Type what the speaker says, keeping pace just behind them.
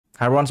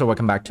Hi everyone, so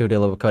welcome back to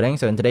Daily Web Coding.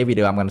 So in today's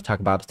video, I'm going to talk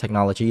about the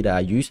technology that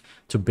I use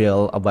to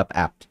build a web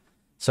app.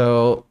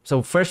 So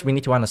first we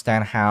need to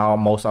understand how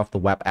most of the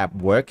web app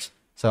works.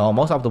 So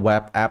most of the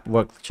web app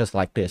works just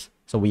like this.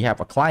 So we have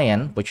a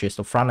client, which is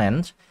the front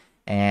end,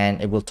 and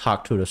it will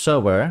talk to the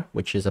server,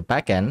 which is a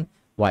backend,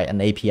 via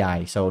an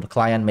API. So the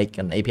client make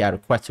an API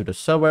request to the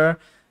server.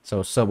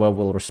 So server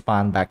will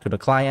respond back to the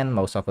client.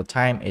 Most of the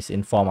time it's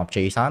in form of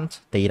JSON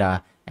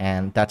data,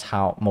 and that's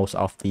how most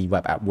of the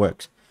web app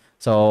works.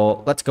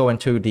 So let's go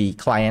into the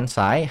client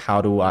side.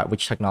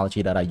 Which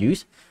technology that I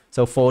use?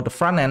 So for the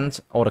front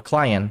end or the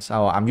client,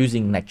 so I'm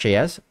using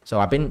next.js. So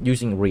I've been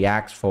using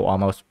React for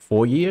almost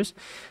 4 years.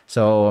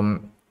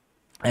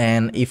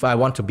 And if I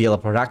want to build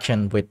a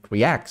production with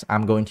React,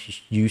 I'm going to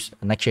use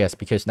next.js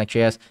because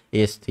next.js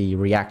is the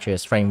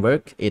React.js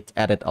framework. It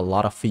added a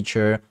lot of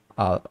feature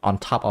on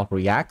top of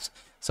React.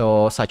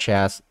 So such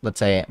as, let's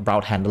say,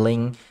 route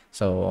handling,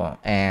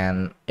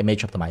 and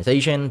image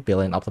optimization,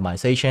 built-in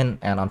optimization.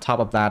 And on top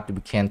of that, we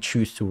can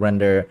choose to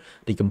render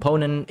the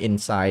component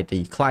inside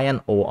the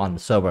client or on the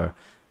server,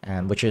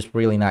 and which is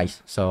really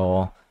nice.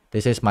 So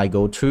this is my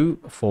go-to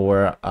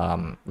for,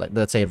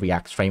 let's say,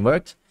 React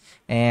framework.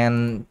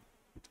 And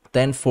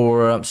then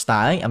for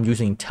style, I'm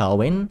using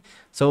Tailwind.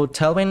 So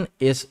Tailwind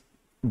is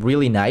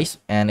really nice,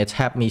 and it's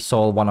helped me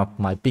solve one of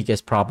my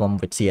biggest problem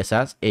with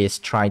CSS is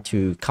try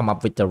to come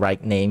up with the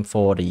right name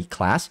for the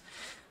class.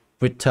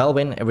 With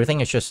Tailwind, everything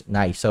is just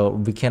nice. So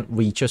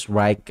we just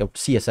write a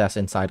CSS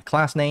inside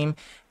class name,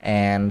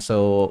 and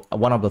so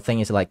one of the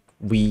things is like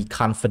we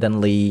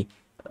confidently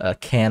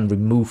can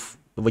remove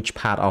which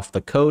part of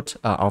the code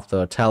of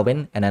the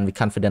Tailwind, and then we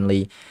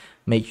confidently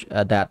make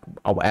that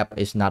our app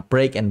is not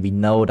break, and we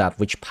know that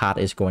which part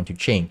is going to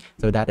change.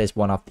 So that is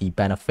one of the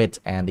benefits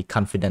and the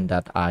confidence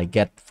that I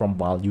get from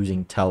while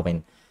using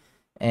Tailwind.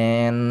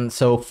 And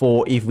so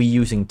for if we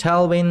using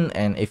Tailwind,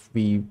 and if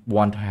we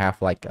want to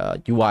have like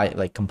a UI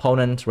like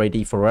component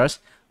ready for us,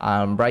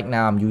 right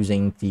now I'm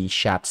using the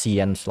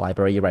chat.cns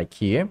library right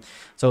here.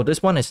 So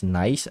this one is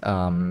nice.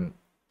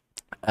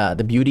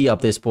 The beauty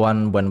of this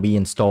one, when we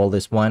install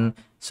this one,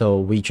 so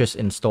we just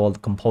install the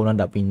component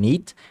that we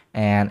need,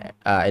 and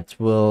it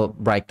will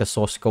write the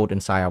source code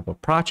inside our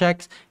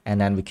project, and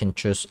then we can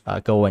just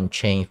go and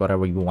change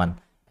whatever we want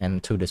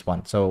and to this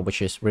one, so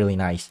which is really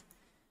nice.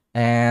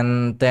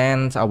 And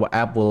then our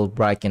app will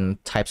write in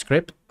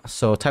TypeScript.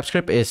 So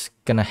TypeScript is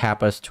gonna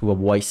help us to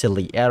avoid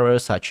silly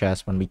errors, such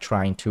as when we're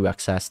trying to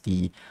access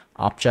the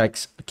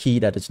objects key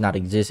that does not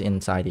exist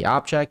inside the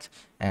object,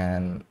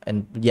 and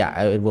yeah,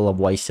 it will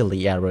avoid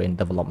silly error in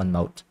development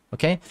mode.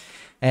 Okay,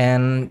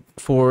 and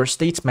for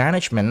state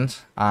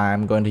management,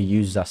 I'm going to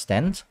use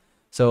Zustand.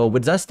 So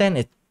with Zustand,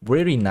 it's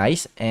really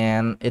nice,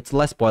 and it's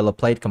less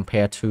boilerplate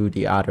compared to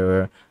the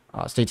other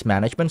state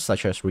management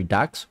such as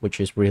Redux, which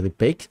is really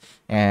big.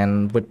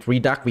 And with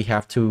Redux, we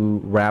have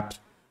to wrap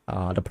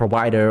the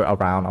provider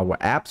around our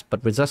apps,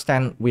 but with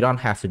Zustand, we don't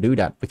have to do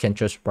that. We can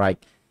just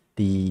write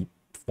the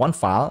one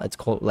file, it's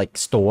called like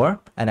store,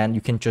 and then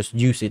you can just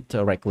use it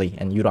directly,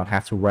 and you don't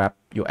have to wrap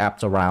your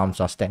apps around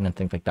Zustand and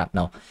things like that.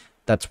 No,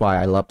 that's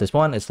why I love this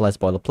one. It's less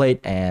boilerplate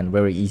and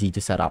very easy to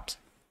set up.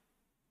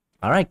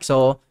 All right,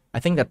 so I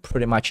think that's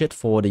pretty much it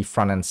for the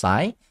front end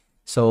side.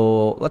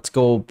 So let's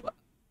go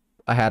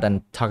ahead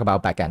and talk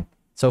about backend.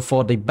 So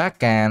for the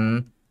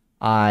backend,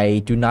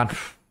 I do not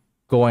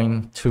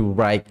going to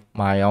write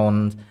my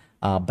own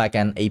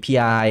backend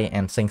API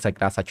and things like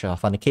that, such as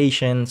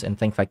authentications and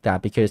things like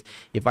that, because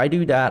if I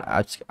do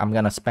that, I'm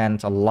gonna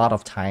spend a lot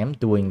of time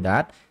doing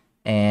that.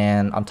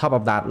 And on top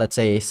of that, let's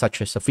say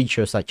such as a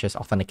feature such as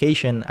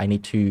authentication, I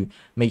need to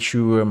make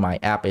sure my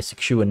app is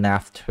secure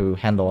enough to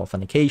handle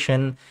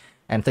authentication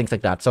and things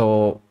like that.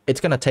 So it's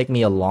gonna take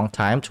me a long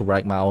time to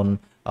write my own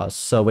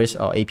service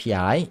or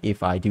API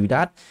if I do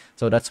that.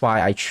 So that's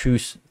why I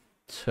choose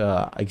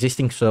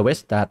existing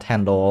service that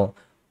handle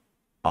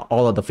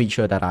all of the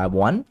feature that I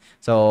want.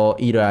 So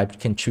either I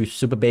can choose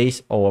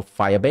Supabase or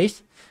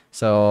Firebase.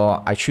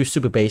 So I choose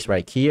Supabase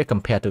right here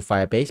compared to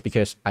Firebase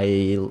because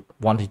I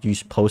want to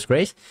use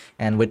Postgres.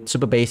 And with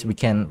Supabase, we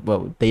can,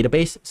 well,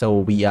 database. So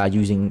we are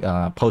using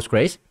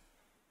Postgres.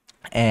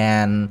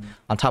 And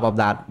on top of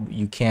that,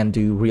 you can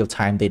do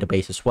real-time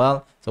database as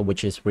well, so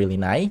which is really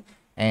nice.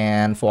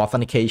 And for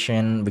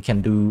authentication, we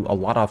can do a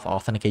lot of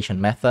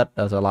authentication method.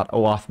 There's a lot of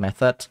OAuth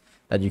method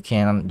that you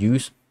can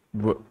use.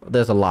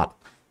 There's a lot.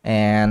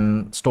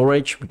 And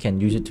storage, we can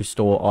use it to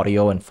store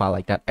audio and file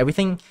like that.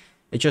 Everything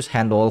it just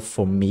handled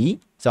for me,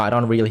 so I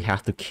don't really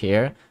have to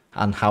care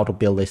on how to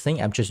build this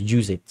thing. I just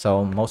use it.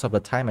 So most of the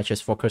time I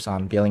just focus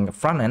on building a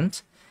front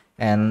end,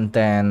 and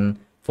then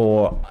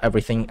for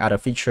everything other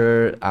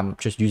feature, I'm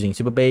just using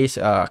Supabase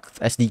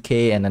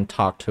SDK, and then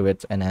talk to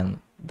it, and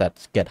then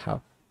that's get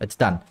how it's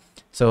done.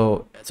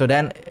 So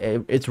then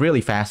it's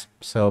really fast,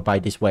 so by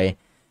this way.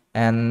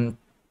 And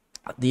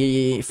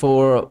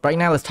for right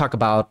now, let's talk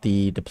about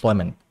the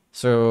deployment.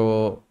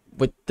 So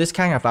with this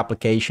kind of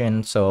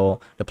application, so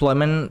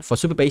deployment for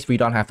Supabase, we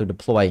don't have to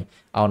deploy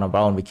on our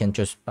own. We can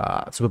just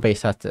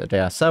Supabase has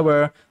their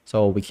server,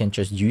 so we can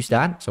just use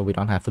that, so we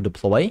don't have to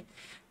deploy.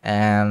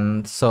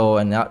 And so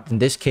in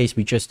this case,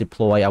 we just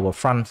deploy our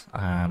front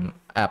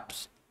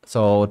apps.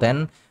 So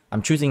then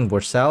I'm choosing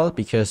Vercel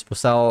because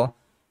Vercel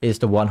is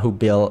the one who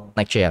built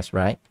Next.js,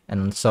 right?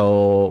 And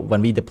so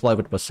when we deploy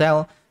with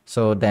Vercel,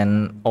 so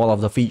then all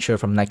of the feature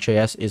from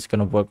Next.js is going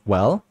to work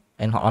well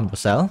and on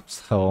Vercel.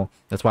 So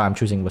that's why I'm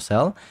choosing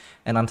Vercel.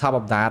 And on top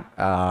of that,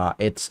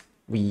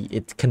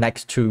 it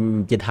connects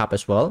to GitHub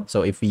as well.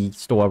 So if we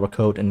store our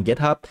code in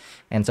GitHub,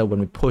 and so when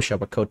we push our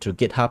code to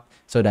GitHub,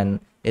 so then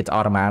it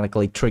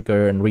automatically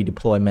trigger and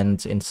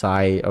redeployment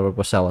inside our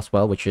Vercel as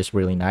well, which is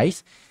really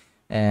nice.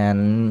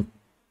 And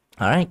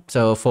all right,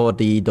 so for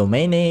the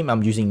domain name,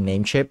 I'm using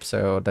Namecheap.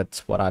 So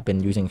that's what I've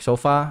been using so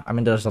far. I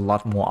mean, there's a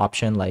lot more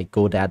option like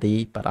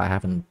GoDaddy, but I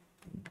haven't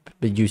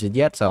used it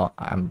yet, so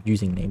I'm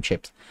using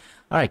Namecheap.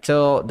 All right,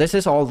 so this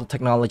is all the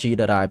technology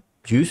that I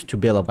used to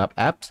build a web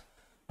app.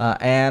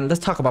 And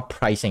let's talk about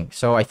pricing.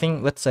 So I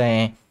think, let's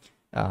say,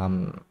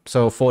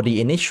 so for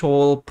the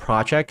initial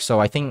project, so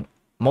I think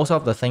most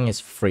of the thing is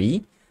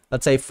free.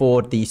 Let's say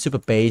for the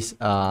Supabase,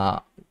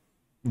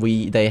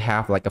 they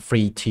have like a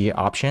free tier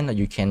option that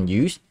you can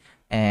use,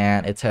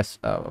 and it has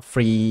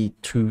free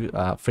two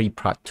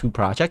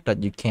project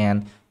that you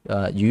can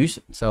use.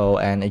 So,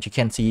 and as you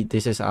can see,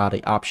 this is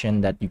the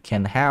option that you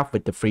can have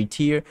with the free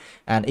tier.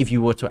 And if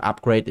you were to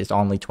upgrade, it's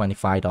only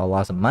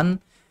 $25 a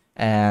month.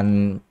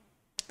 And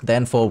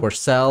then for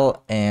Vercel,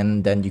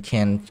 and then you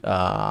can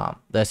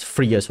that's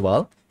free as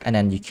well, and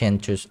then you can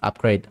just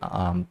upgrade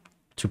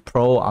to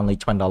Pro, only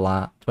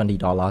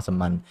 $20 a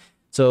month.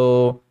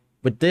 So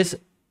with this,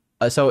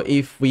 so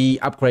if we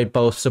upgrade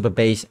both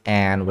Supabase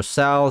and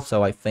Vercel,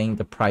 so I think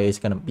the price is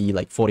gonna be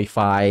like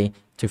 $45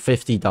 to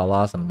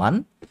 $50 a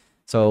month.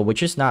 So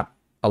which is not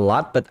a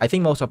lot, but I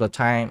think most of the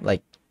time,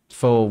 like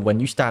for when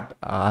you start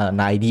an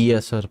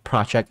idea, so the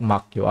project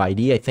mark your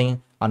idea, I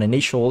think on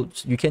initial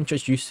you can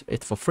just use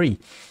it for free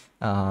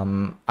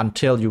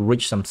until you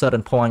reach some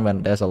certain point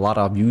when there's a lot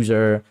of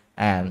user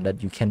and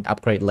that you can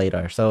upgrade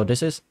later. So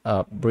this is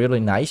really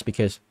nice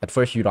because at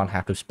first you don't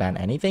have to spend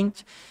anything.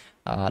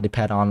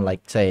 Depend on,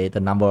 like, say,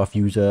 the number of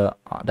user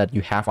that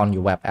you have on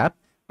your web app,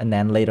 and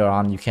then later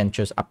on you can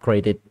just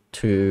upgrade it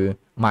to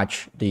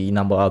match the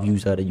number of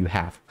user that you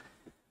have.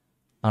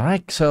 All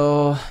right,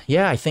 so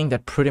yeah, I think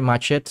that pretty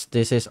much it.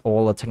 This is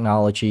all the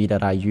technology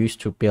that I use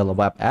to build a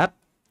web app.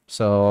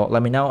 So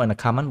let me know in the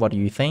comment what do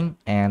you think,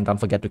 and don't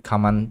forget to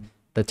comment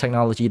the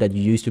technology that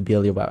you use to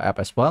build your web app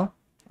as well.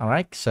 All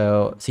right,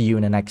 so see you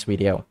in the next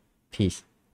video. Peace.